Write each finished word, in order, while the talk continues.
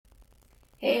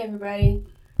Hey everybody,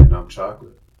 And I'm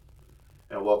Chocolate.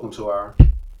 And welcome to our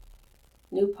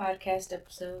new podcast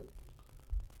episode.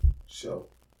 show.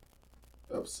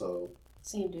 Episode,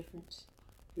 Same difference.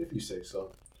 if you say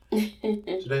so.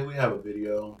 Today we have a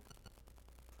video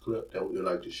clip that we would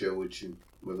like to share with you.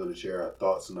 We're going to share our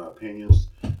thoughts and our opinions.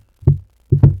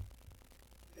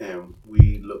 And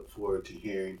we look forward to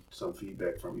hearing some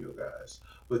feedback from you guys.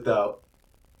 Without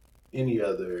any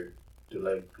other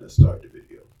delay, let's start the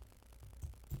video.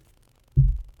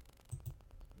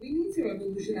 We need to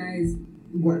revolutionize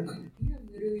work. We have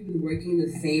literally been working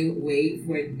the same way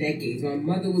for decades. My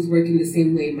mother was working the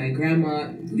same way, my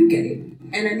grandma, you get it.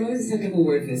 And I know this is a technical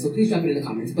word for this, so please drop it in the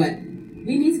comments. But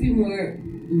we need to be more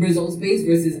results-based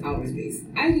versus hours-based.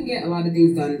 I can get a lot of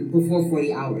things done before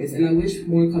 40 hours, and I wish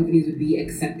more companies would be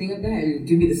accepting of that and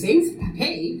give me the same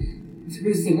pay to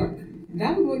produce the same work.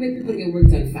 That would motivate people to get work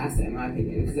done faster, in my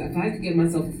opinion. Because if I could give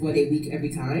myself a 4-day week every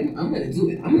time, I'm going to do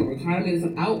it. I'm going to work hard, I'm going to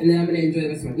get this out, and then I'm going to enjoy the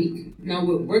rest of my week. Now,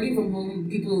 with working from home,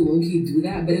 people low-key do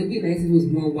that, but it would be nice if it was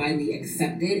more widely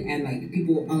accepted and,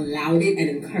 people allowed it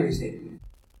and encouraged it.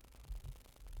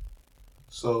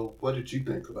 So, what did you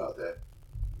think about that?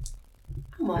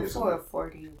 I'm all for a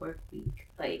 4-day work week,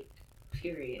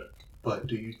 period. But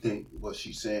do you think what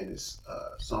she's saying is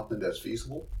something that's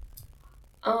feasible?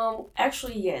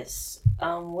 Actually, yes.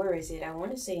 Where is it? I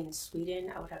want to say in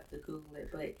Sweden. I would have to Google it,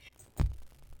 but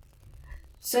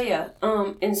so yeah.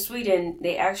 In Sweden,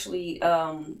 they actually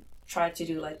tried to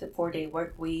do the 4-day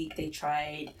work week. They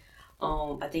tried,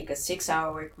 I think a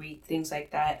 6-hour work week, things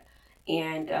like that,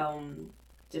 and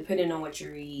depending on what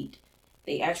you read,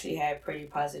 they actually had pretty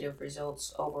positive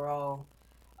results overall.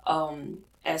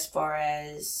 As far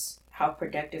as how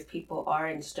productive people are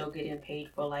and still getting paid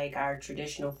for our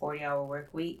traditional 40-hour work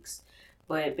weeks.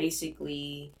 But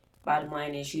basically, bottom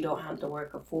line is you don't have to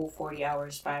work a full 40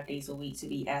 hours 5 days a week to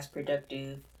be as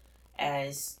productive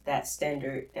as that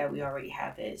standard that we already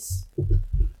have is.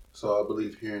 So I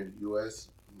believe here in the U.S.,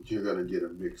 you're going to get a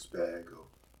mixed bag of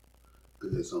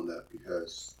goods on that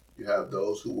because you have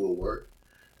those who will work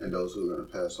and those who are going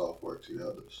to pass off work to the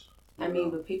others.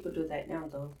 But people do that now,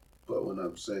 though. But what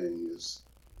I'm saying is,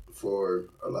 for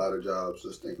a lot of jobs,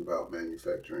 let's think about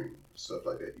manufacturing, stuff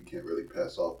like that. You can't really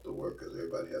pass off the work because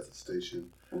everybody has a station.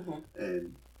 Mm-hmm.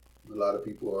 And a lot of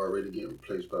people are already getting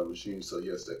replaced by machines, so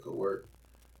yes, that could work.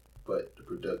 But the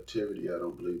productivity, I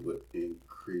don't believe, would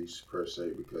increase per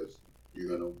se because you're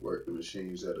going to work the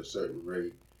machines at a certain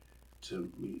rate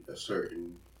to meet a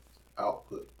certain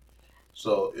output.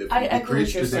 So if you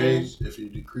decrease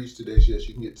the days, yes,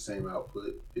 you can get the same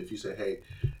output. If you say, hey,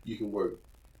 you can work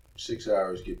 6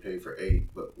 hours, get paid for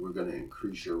 8, but we're going to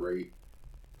increase your rate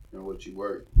and what you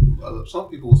work. Some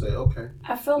people will say, okay.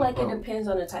 I feel like it depends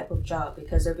on the type of job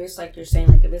because if it's like you're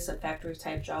saying, if it's a factory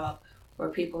type job where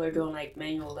people are doing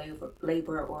manual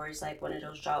labor, or it's one of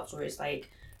those jobs where it's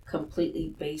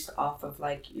completely based off of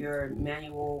your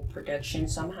manual production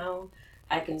somehow,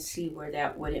 I can see where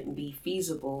that wouldn't be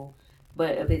feasible.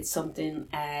 But if it's something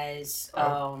as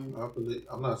I'm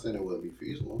not saying it wouldn't be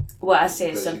feasible. Well, I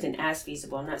said something as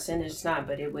feasible. I'm not saying it's not,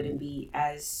 but it wouldn't be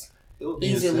as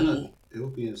easily. It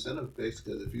would be incentive based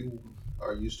because if you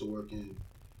are used to working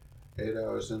 8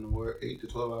 hours 8 to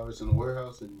 12 hours in the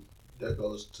warehouse, and that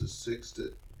goes to 6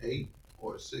 to 8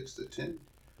 or 6 to 10,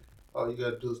 all you got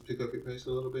to do is pick up your pace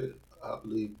a little bit. I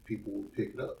believe people will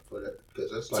pick it up for that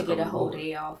because that's to get a whole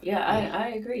day off. Yeah, I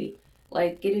agree.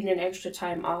 Getting an extra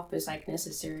time off is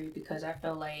necessary because I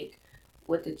feel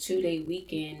with the 2-day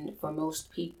weekend for most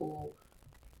people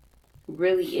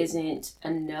really isn't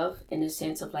enough in the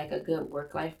sense of a good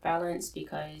work-life balance,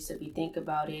 because if you think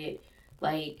about it,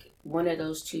 one of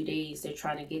those 2 days they're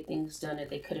trying to get things done that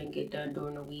they couldn't get done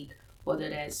during the week, whether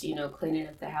that's cleaning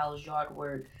up the house, yard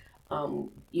work,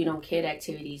 kid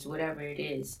activities, whatever it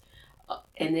is,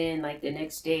 and then the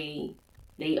next day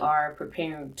they are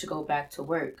preparing to go back to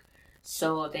work.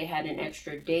 So if they had an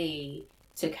extra day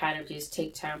to kind of just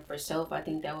take time for self, I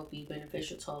think that would be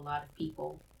beneficial to a lot of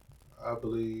people. I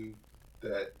believe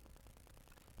that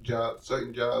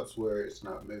certain jobs where it's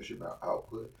not measured by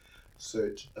output,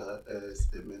 such as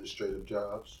administrative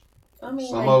jobs. Some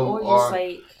of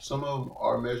them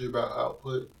are measured by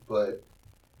output, but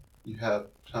you have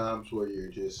times where you're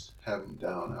just having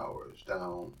down hours,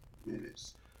 down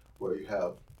minutes, where you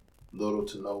have little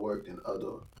to no work, and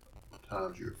other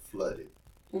times you're flooded.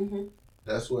 Mm-hmm.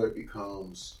 That's where it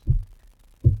becomes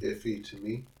iffy to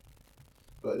me,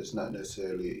 but it's not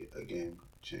necessarily a game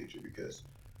changer because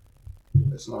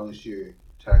as long as you're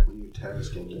tackling your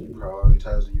task and you're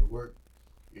prioritizing your work,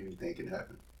 anything can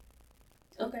happen.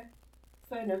 Okay,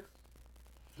 fair enough.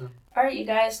 Yeah. All right, you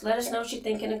guys, let us know what you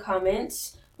think in the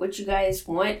comments. Would you guys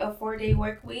want a 4-day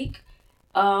work week?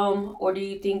 Or do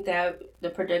you think that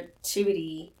the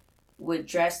productivity would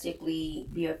drastically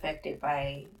be affected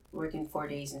by working 4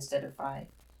 days instead of 5?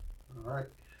 All right.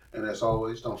 And as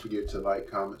always, don't forget to like,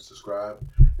 comment, subscribe,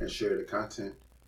 and share the content.